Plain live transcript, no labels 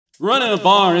Running a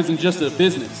bar isn't just a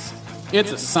business,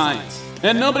 it's a science.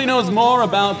 And nobody knows more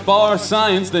about bar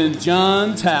science than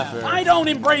Jon Taffer. I don't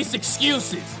embrace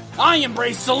excuses. I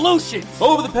embrace solutions.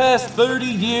 Over the past 30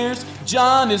 years,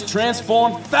 Jon has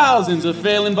transformed thousands of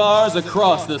failing bars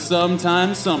across the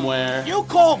sometime somewhere. You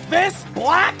call this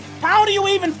black? How do you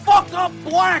even fuck up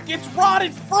black? It's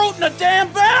rotted fruit in a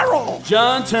damn barrel.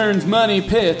 Jon turns money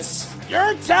pits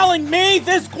You're telling me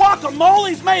this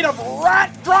guacamole's made of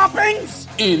rat droppings?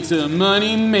 into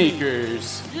money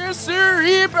makers. Yes, sir,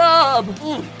 here, Bob.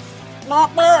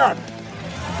 Not bad.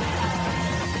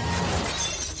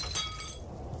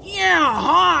 Yeah,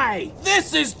 hi.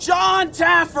 This is Jon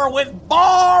Taffer with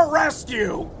Bar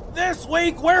Resue. This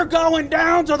week we're going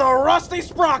down to the Rusty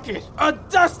Sprocket, a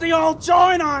dusty old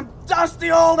joint on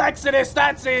dusty old Exodus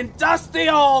that's in dusty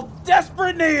old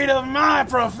desperate need of my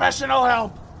professional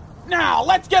help. Now,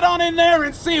 let's get on in there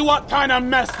and see what kind of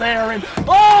mess they're in.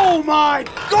 Oh my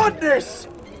goodness!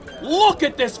 Look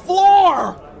at this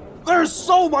floor! There's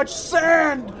so much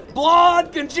sand,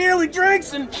 blood, congealing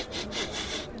drinks, and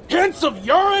hints of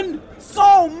urine.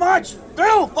 So much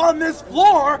filth on this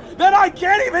floor that I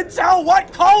can't even tell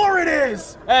what color it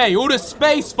is. Hey, who the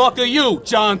space fuck are you,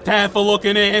 Jon Taffer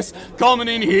looking ass? Coming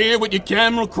in here with your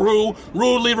camera crew,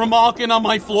 rudely remarking on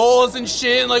my flaws and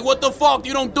shit. Like, what the fuck?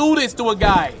 You don't do this to a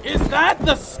guy. Is that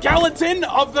the skeleton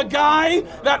of the guy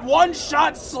that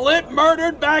one-shot Slip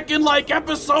murdered back in, like,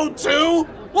 episode 2?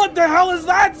 What the hell is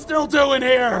that still doing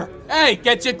here? Hey,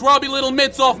 get your grubby little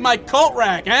mitts off my coat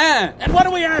rack, eh? And what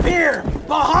do we have here?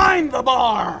 Behind the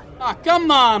bar? Ah,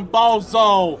 come on,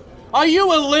 bozo. Are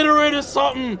you illiterate or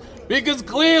something? Because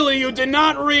clearly you did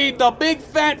not read the big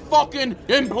fat fucking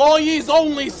employees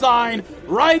only sign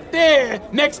right there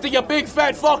next to your big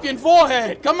fat fucking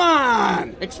forehead. Come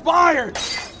on. Expired.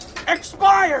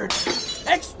 Expired.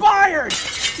 Expired.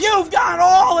 You've got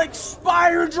all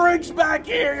expired drinks back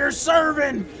here you're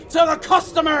serving to the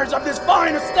customers of this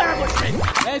fine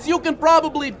establishment. As you can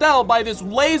probably tell by this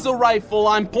laser rifle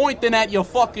I'm pointing at your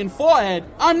fucking forehead,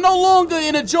 I'm no longer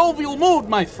in a jovial mood,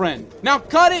 my friend. Now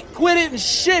cut it, quit it, and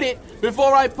shit it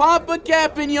before I pop a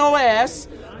cap in your ass,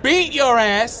 beat your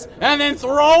ass, and then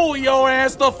throw your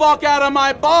ass the fuck out of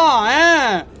my bar,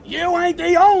 eh? You ain't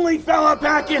the only fella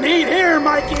packing heat here,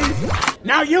 Mikey.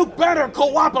 Now you better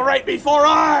cooperate before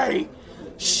I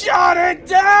shut it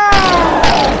down!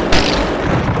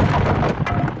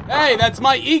 Hey, that's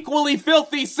my equally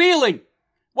filthy ceiling.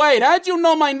 Wait, how'd you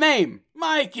know my name?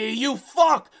 Mikey, you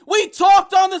fuck! We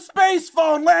talked on the space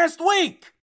phone last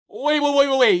week!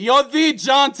 Wait, you're the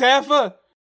Jon Taffer?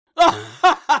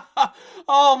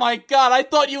 Oh my god, I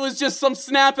thought you was just some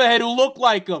snapperhead who looked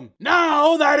like him.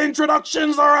 Now that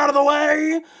introductions are out of the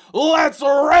way, let's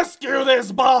rescue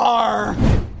this bar!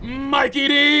 Mikey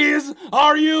D's,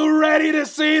 are you ready to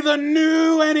see the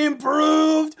new and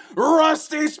improved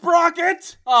Rusty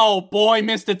Sprocket? Oh boy,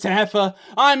 Mr. Taffer,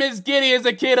 I'm as giddy as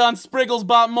a kid on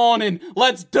Sprigglesbot morning.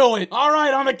 Let's do it.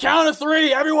 Alright, on the count of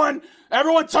 3, everyone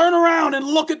turn around and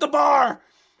look at the bar.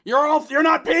 You're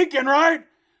not peeking, right?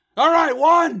 Alright,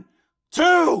 1,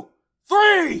 2,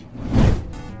 3!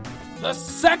 The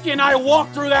second I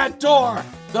walked through that door,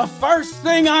 the first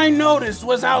thing I noticed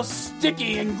was how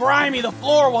sticky and grimy the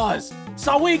floor was.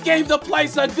 So we gave the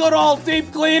place a good old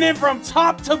deep cleaning from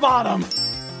top to bottom.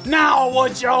 Now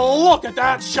would you look at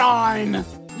that shine?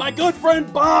 My good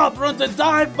friend Bob runs a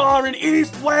dive bar in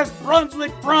East West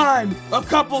Brunswick Prime, a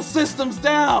couple systems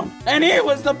down. And he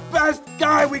was the best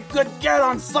guy we could get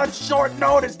on such short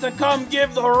notice to come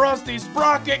give the Rusty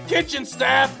Sprocket kitchen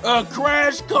staff a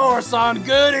crash course on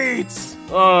good eats.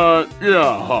 Yeah,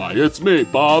 hi, it's me,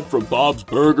 Bob from Bob's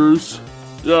Burgers.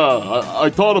 Yeah,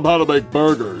 I taught him how to make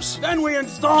burgers. Then we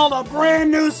installed a brand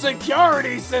new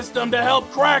security system to help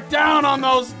crack down on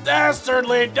those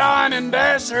dastardly dine and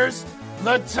dashers.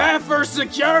 The Taffer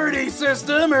Security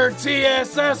System, or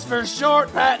TSS for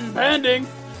short, patent pending,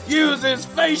 uses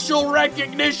facial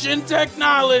recognition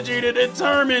technology to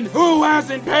determine who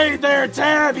hasn't paid their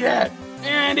tab yet.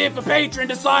 And if a patron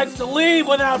decides to leave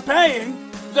without paying,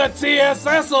 the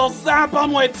TSS will zap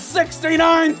them with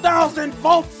 69,000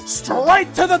 volts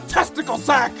straight to the testicle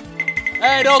sack.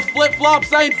 Hey, those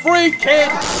flip-flops ain't free, kid.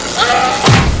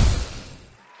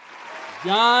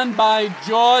 John, by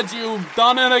George, you've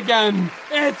done it again.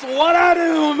 It's what I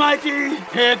do, Mikey.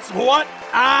 It's what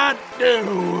I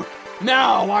do.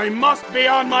 Now I must be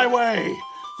on my way.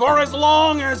 For as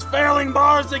long as failing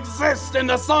bars exist in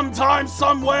the sometime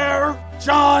somewhere,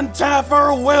 Jon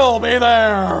Taffer will be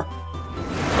there.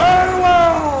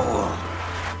 Farewell!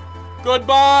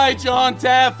 Goodbye, Jon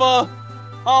Taffer.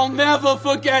 I'll never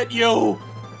forget you.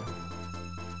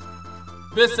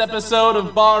 This episode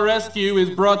of Bar Rescue is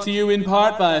brought to you in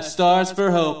part by Stars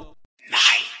for Hope.